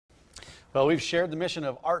Well, we've shared the mission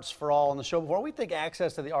of Arts for All on the show before. We think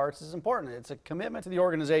access to the arts is important. It's a commitment to the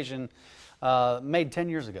organization made 10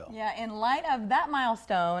 years ago. Yeah, in light of that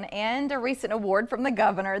milestone and a recent award from the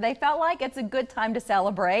governor, they felt like it's a good time to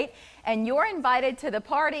celebrate. And you're invited to the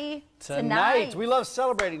party tonight. We love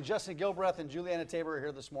celebrating. Justin Gilbreth and Juliana Tabor are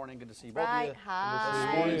here this morning. Good to see both of you.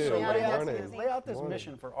 Hi. So lay out this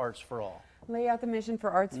mission for Arts for All. Lay out the mission for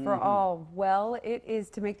Arts for All. Well, it is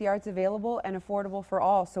to make the arts available and affordable for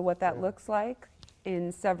all. So what that looks like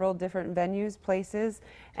in several different venues, places,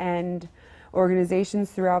 and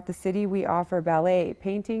organizations throughout the city. We offer ballet,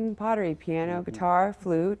 painting, pottery, piano, guitar,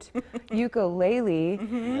 flute, ukulele,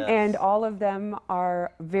 and all of them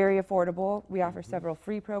are very affordable. We offer several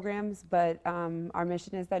free programs, but our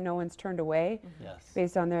mission is that no one's turned away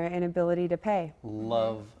based on their inability to pay.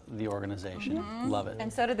 Love the organization. Love it.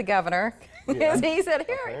 And so did the governor. He said,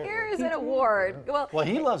 here is an award. Well,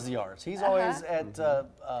 he loves the arts. He's always at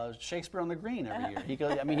Shakespeare on the Green every year. He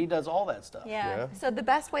goes, I mean, he does all that stuff. Yeah. So the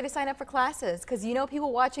best way to sign up for classes, because you know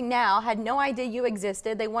people watching now had no idea you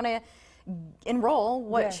existed. They want to enroll.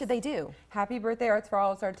 What should they do? Happy birthday, Arts for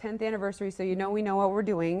All. It's our 10th anniversary, so you know we know what we're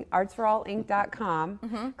doing.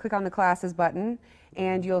 artsforallinc.com. Click on the classes button,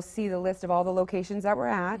 and you'll see the list of all the locations that we're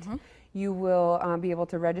at. You will be able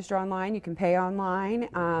to register online. You can pay online.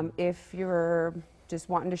 If you're just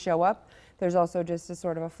wanting to show up, there's also just a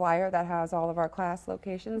sort of a flyer that has all of our class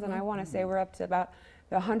locations. And I want to say we're up to about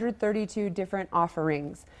 132 different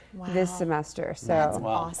offerings this semester. So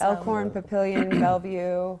awesome. Elkhorn, Papillion,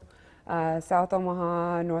 Bellevue, South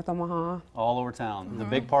Omaha, North Omaha. All over town. The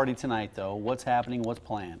big party tonight, though. What's happening? What's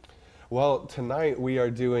planned? Well, tonight we are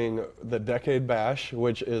doing the Decade Bash,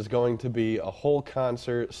 which is going to be a whole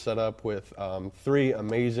concert set up with 3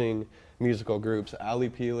 amazing musical groups. Aly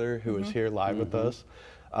Peeler, who is here live with us,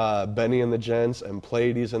 Benny and the Gents, and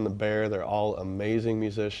Pleiades and the Bear. They're all amazing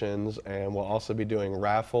musicians, and we'll also be doing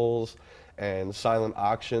raffles and silent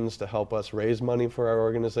auctions to help us raise money for our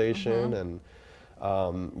organization. And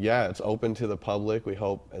yeah, it's open to the public. We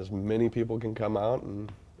hope as many people can come out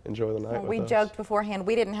and enjoy the night with us. We joked beforehand,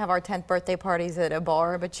 we didn't have our 10th birthday parties at a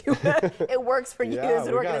bar, but you, it works for you as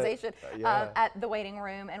an organization at the waiting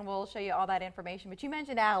room, and we'll show you all that information. But you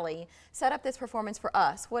mentioned Aly set up this performance for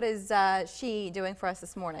us. What is she doing for us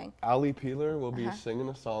this morning? Aly Peeler will be singing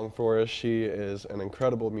a song for us. She is an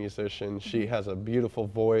incredible musician. She has a beautiful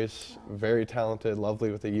voice, very talented, lovely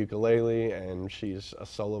with the ukulele, and she's a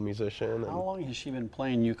solo musician. How long has she been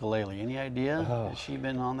playing ukulele? Any idea? Has she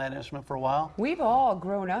been on that instrument for a while? We've all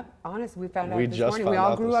grown up. Honestly, we found out this morning. We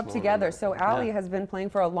all grew up together. So Aly has been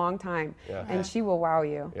playing for a long time, and she will wow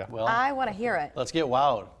you. Well, I want to hear it. Let's get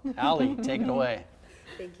wowed. Aly, take it away.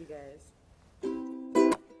 Thank you, guys.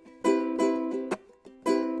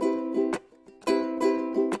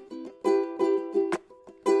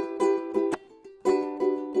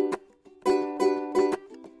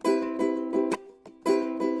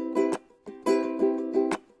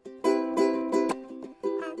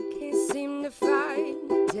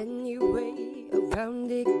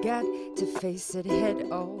 To face it head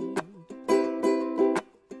on.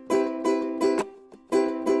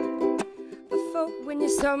 Before, when you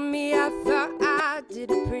saw me, I thought I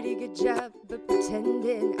did a pretty good job, but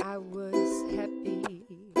pretending I was happy.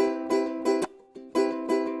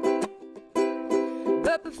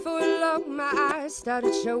 But before long, my eyes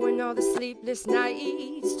started showing all the sleepless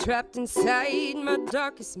nights trapped inside my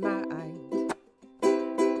darkest mind.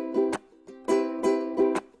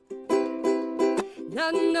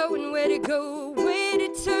 Not knowing where to go, where to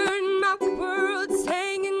turn, my world's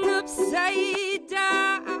hanging upside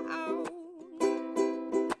down.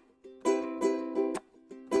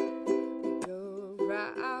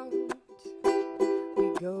 We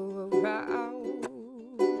go around,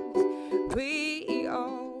 we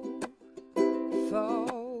all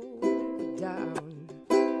fall down.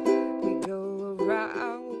 We go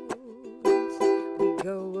around, we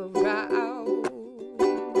go around,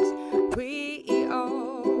 we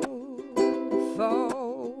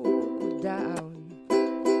fall down.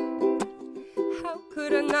 How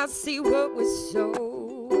could I not see what was so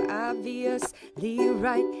obviously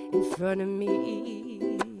right in front of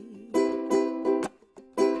me?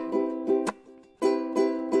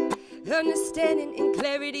 Understanding and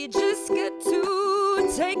clarity just got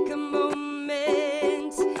to take a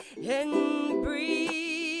moment and breathe.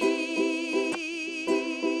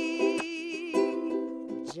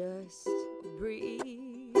 Just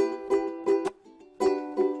breathe.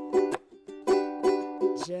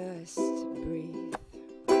 Just breathe.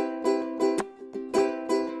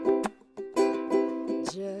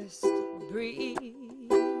 Just breathe.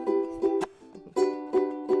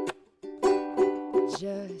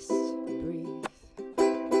 Just breathe.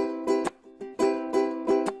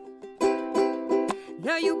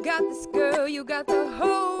 Now you got this girl, you got the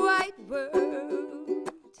whole wide world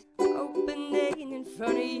opening in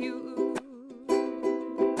front of you.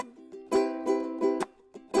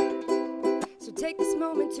 So take this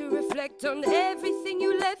moment to reflect on everything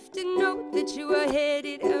you left and know that you are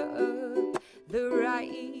headed up the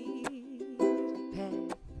right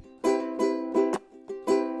path.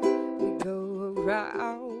 We go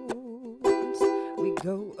around, we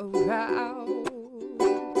go around,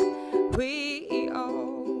 we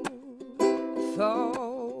all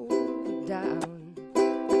fall down.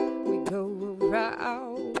 We go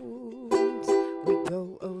around, we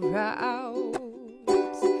go around,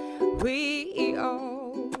 we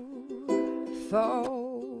all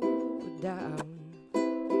fall down.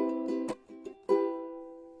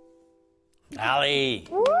 Aly.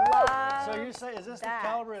 Love So you're saying, is this that. the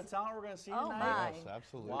caliber of talent we're going to see Oh, tonight? my. Yes,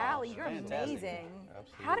 absolutely. Aly, you're Fantastic. amazing.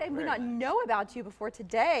 Absolutely. How did we Very not nice. know about you before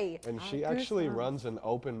today? And she actually runs an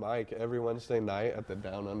open mic every Wednesday night at the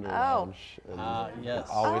Down Under Oh. Lounge. And Yes.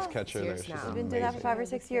 always Oh, catch her there. years She's now. You've amazing. been doing that for 5 or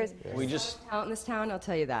 6 years. We just Out in this town, I'll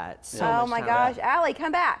tell you that. So Oh much my talent. gosh, Aly,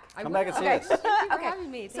 come back. come back and see Okay. us. Thank you for Okay,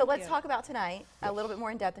 having me. so Thank let's you. talk about tonight a little bit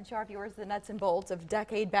more in depth and show our viewers the nuts and bolts of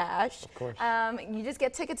Decade Bash. Of course. You just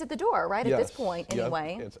get tickets at the door, right? At this point, Yep.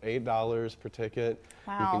 anyway. It's $8 per ticket.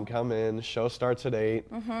 Wow. You can come in. Show starts at 8.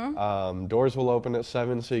 Doors will open at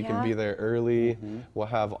 7, so you Yeah. can be there early. We'll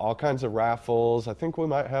have all kinds of raffles. I think we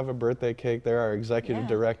might have a birthday cake there. Our executive Yeah.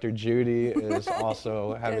 director, Judy, is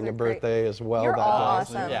also having are a great. birthday as well. You're that all day.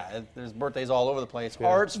 awesome. Yeah, there's birthdays all over the place. You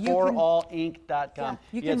can- Artsforalinc.com.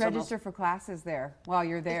 You had can something register for classes there while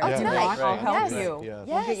you're there. Oh, If you tonight. want, I'll Great. help Yes. you. Yes.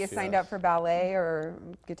 We'll get you Yes. signed up for ballet or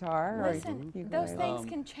guitar. Listen, or you can those play. things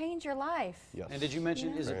can change your life. Yes. And did you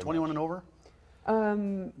mention, is it Very 21 and over?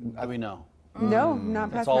 Um, Do we know? no,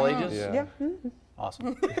 not past That's all 9. ages? Yeah. Yeah.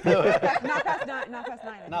 Awesome. Not past 9. Not past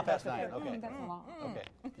 9. Not past 9, okay. That's a lot. Okay.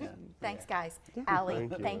 Yeah. Thanks, guys. Aly,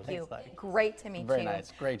 Thank you. thank you. Thanks, Aly. Great to meet Very you.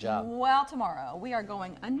 nice. Great job. Well, tomorrow we are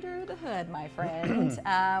going under the hood, my friend.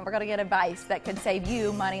 We're going to get advice that could save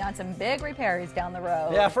you money on some big repairs down the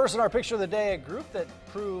road. Yeah, first in our picture of the day, a group that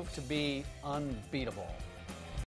proved to be unbeatable.